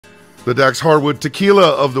the Dax Harwood Tequila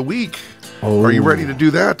of the week. Oh. Are you ready to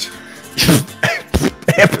do that?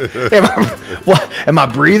 Am I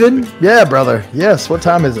breathing? Yeah, brother. Yes. What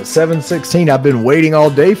time is it? 7:16. I've been waiting all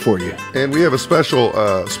day for you. And we have a special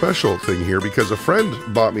thing here because a friend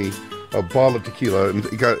bought me a bottle of tequila, and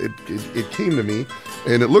it came to me,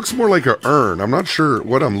 and it looks more like an urn. I'm not sure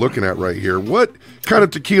what I'm looking at right here. What kind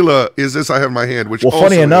of tequila is this I have in my hand? Which, well,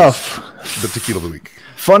 funny enough, the tequila of the week.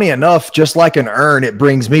 Funny enough, just like an urn, it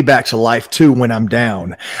brings me back to life too when I'm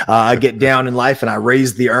down. I get down in life and I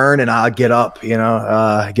raise the urn and I get up, get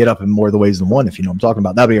up in more of the ways than one, if you know what I'm talking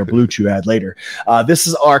about. That'll be our Blue Chew ad later. This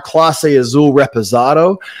is our Clase Azul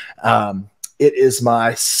Reposado. It is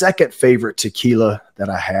my second favorite tequila that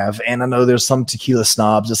I have. And I know there's some tequila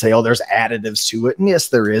snobs that say, oh, there's additives to it. And yes,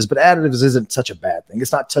 there is, but additives isn't such a bad thing.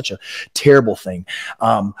 It's not such a terrible thing.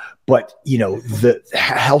 But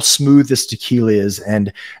how smooth this tequila is,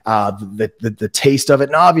 and the taste of it,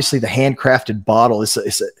 and obviously the handcrafted bottle. It's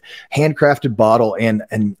a handcrafted bottle,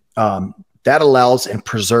 and that allows and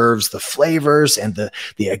preserves the flavors and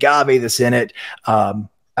the agave that's in it.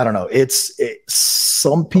 I don't know.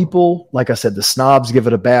 Some people, like I said, the snobs give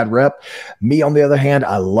it a bad rep. Me, on the other hand,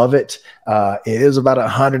 I love it. It is about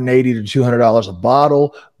 $180 to $200 a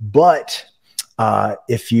bottle, but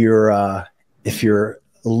if you're a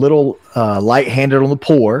little light-handed on the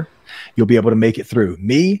pour, you'll be able to make it through.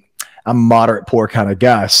 Me, I'm a moderate pour kind of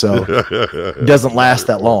guy, so it doesn't last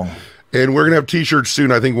that long. And we're going to have t-shirts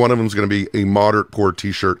soon. I think one of them is going to be a moderate pour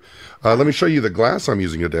t-shirt. Let me show you the glass I'm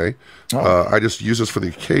using today. I just use this for the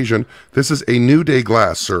occasion. This is a New Day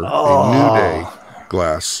glass, sir. A New Day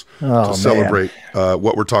glass to celebrate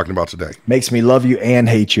what we're talking about today. Makes me love you and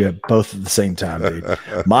hate you both at the same time, dude.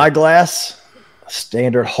 My glass,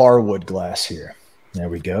 standard Harwood glass here. There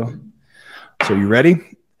we go. So you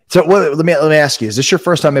ready? So let me ask you: is this your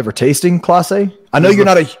first time ever tasting Clase? I know you're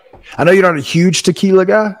not a huge tequila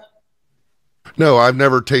guy. No, I've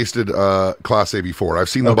never tasted Clase before. I've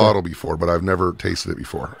seen the bottle before, but I've never tasted it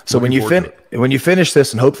before. So when you finish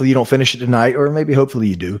this, and hopefully you don't finish it tonight, or maybe hopefully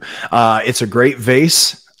you do, it's a great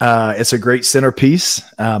vase. It's a great centerpiece.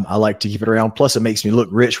 I like to keep it around. Plus, it makes me look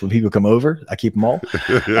rich when people come over. I keep them all.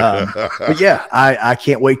 But yeah, I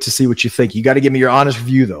can't wait to see what you think. You got to give me your honest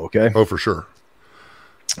review, though. Okay? Oh, for sure.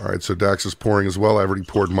 All right. So Dax is pouring as well. I already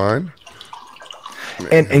poured mine.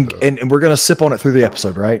 And we're gonna sip on it through the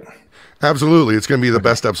episode, right? Absolutely. It's going to be the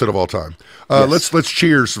best episode of all time. Yes. Let's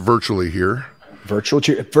cheers virtually here. Virtual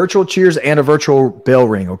cheers and a virtual bell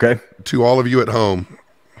ring, okay? To all of you at home.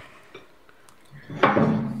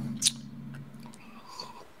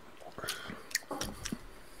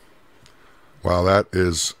 Wow, that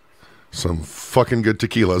is some fucking good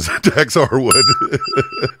tequilas. Dax Harwood.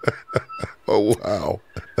 Oh, wow.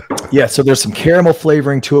 Yeah, so there's some caramel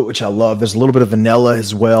flavoring to it, which I love. There's a little bit of vanilla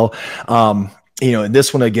as well. And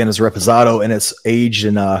this one, again, is Reposado, and it's aged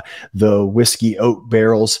in the whiskey oak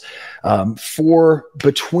barrels for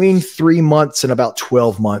between 3 months and about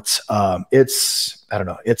 12 months. I don't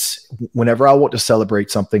know. It's whenever I want to celebrate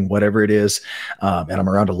something, whatever it is, and I'm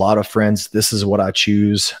around a lot of friends, this is what I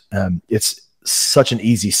choose. It's such an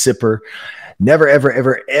easy sipper. Never, ever,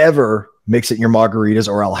 ever, ever mix it in your margaritas,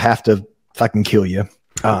 or I'll have to fucking kill you.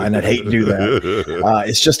 And I'd hate to do that.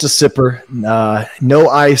 It's just a sipper, no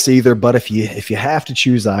ice either. But if you have to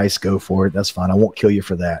choose ice, go for it. That's fine. I won't kill you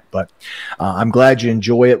for that. But I'm glad you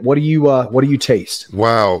enjoy it. What do you taste?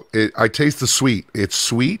 Wow, I taste the sweet. It's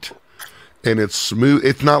sweet and it's smooth.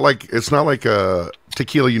 It's not like a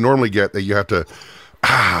tequila you normally get that you have to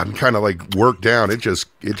kind of like work down. It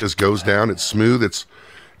just goes down. It's smooth.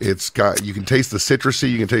 It's got, you can taste the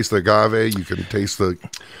citrusy, you can taste the agave, you can taste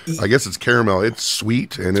I guess it's caramel. It's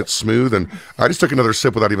sweet and it's smooth. And I just took another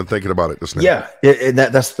sip without even thinking about it just now. Yeah. And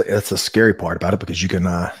that's the scary part about it, because you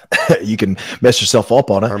can mess yourself up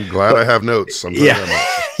on it. I'm glad I have notes.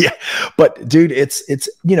 Yeah. But dude, it's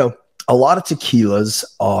a lot of tequilas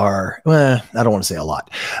are, I don't want to say a lot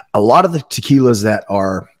of the tequilas that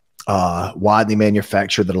are widely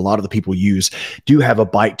manufactured, that a lot of the people use, do have a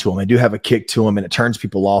bite to them. They do have a kick to them, and it turns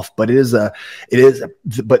people off. But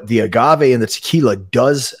but the agave and the tequila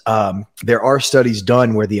does. There are studies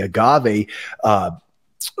done where the agave, what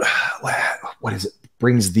is it?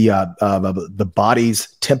 Brings the body's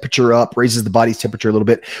temperature up, raises the body's temperature a little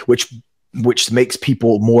bit, which makes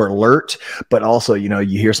people more alert. But also,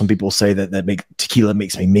 you hear some people say that tequila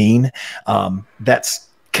makes me mean. That's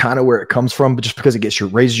kind of where it comes from, but just because it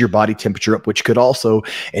raises your body temperature up, which could also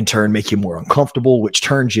in turn make you more uncomfortable, which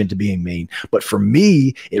turns you into being mean. But for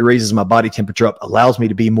me, it raises my body temperature up, allows me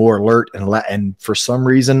to be more alert, and for some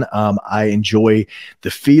reason, I enjoy the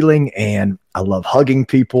feeling, and I love hugging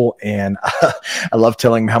people, and I love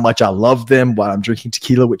telling them how much I love them while I'm drinking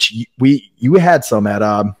tequila, which you had some at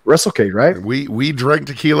WrestleCade, right? We drank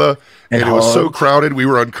tequila, and it was so crowded. We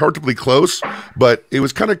were uncomfortably close, but it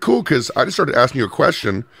was kind of cool because I just started asking you a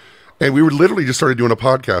question, and we were literally just started doing a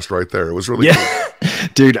podcast right there. It was really cool.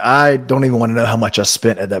 Dude, I don't even want to know how much I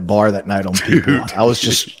spent at that bar that night on people. I was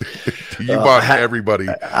just you bought everybody.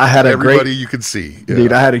 I had everybody you could see. Yeah.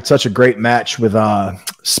 Dude, I had such a great match with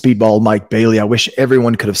Speedball Mike Bailey. I wish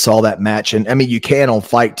everyone could have saw that match. And I mean, you can on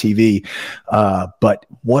Fight TV, but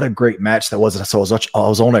what a great match that was. So I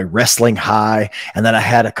was on a wrestling high, and then I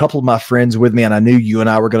had a couple of my friends with me, and I knew you and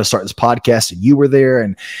I were going to start this podcast, and you were there,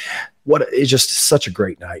 and it's just such a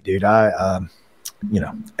great night, dude.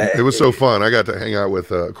 It was so fun. I got to hang out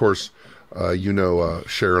with, of course,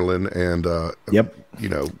 Sherilyn and,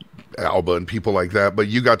 Alba and people like that. But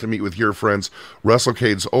you got to meet with your friends.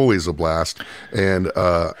 WrestleCade's always a blast. And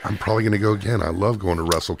I'm probably going to go again. I love going to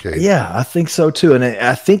WrestleCade. Yeah, I think so too. And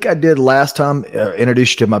I think I did last time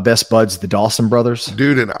introduce you to my best buds, the Dawson brothers.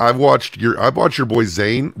 Dude, and I've watched your boy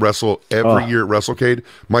Zane wrestle every year at WrestleCade.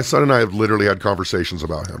 My son and I have literally had conversations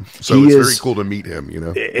about him. So it's very cool to meet him,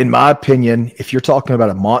 In my opinion, if you're talking about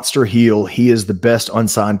a monster heel, he is the best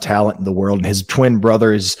unsigned talent in the world. And his twin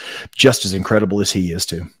brother is just as incredible as he is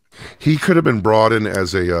too. He could have been brought in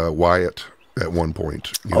as a Wyatt at one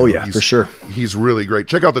point. For sure. He's really great.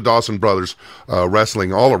 Check out the Dawson brothers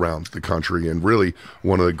wrestling all around the country, and really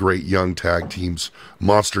one of the great young tag teams,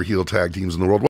 monster heel tag teams in the world.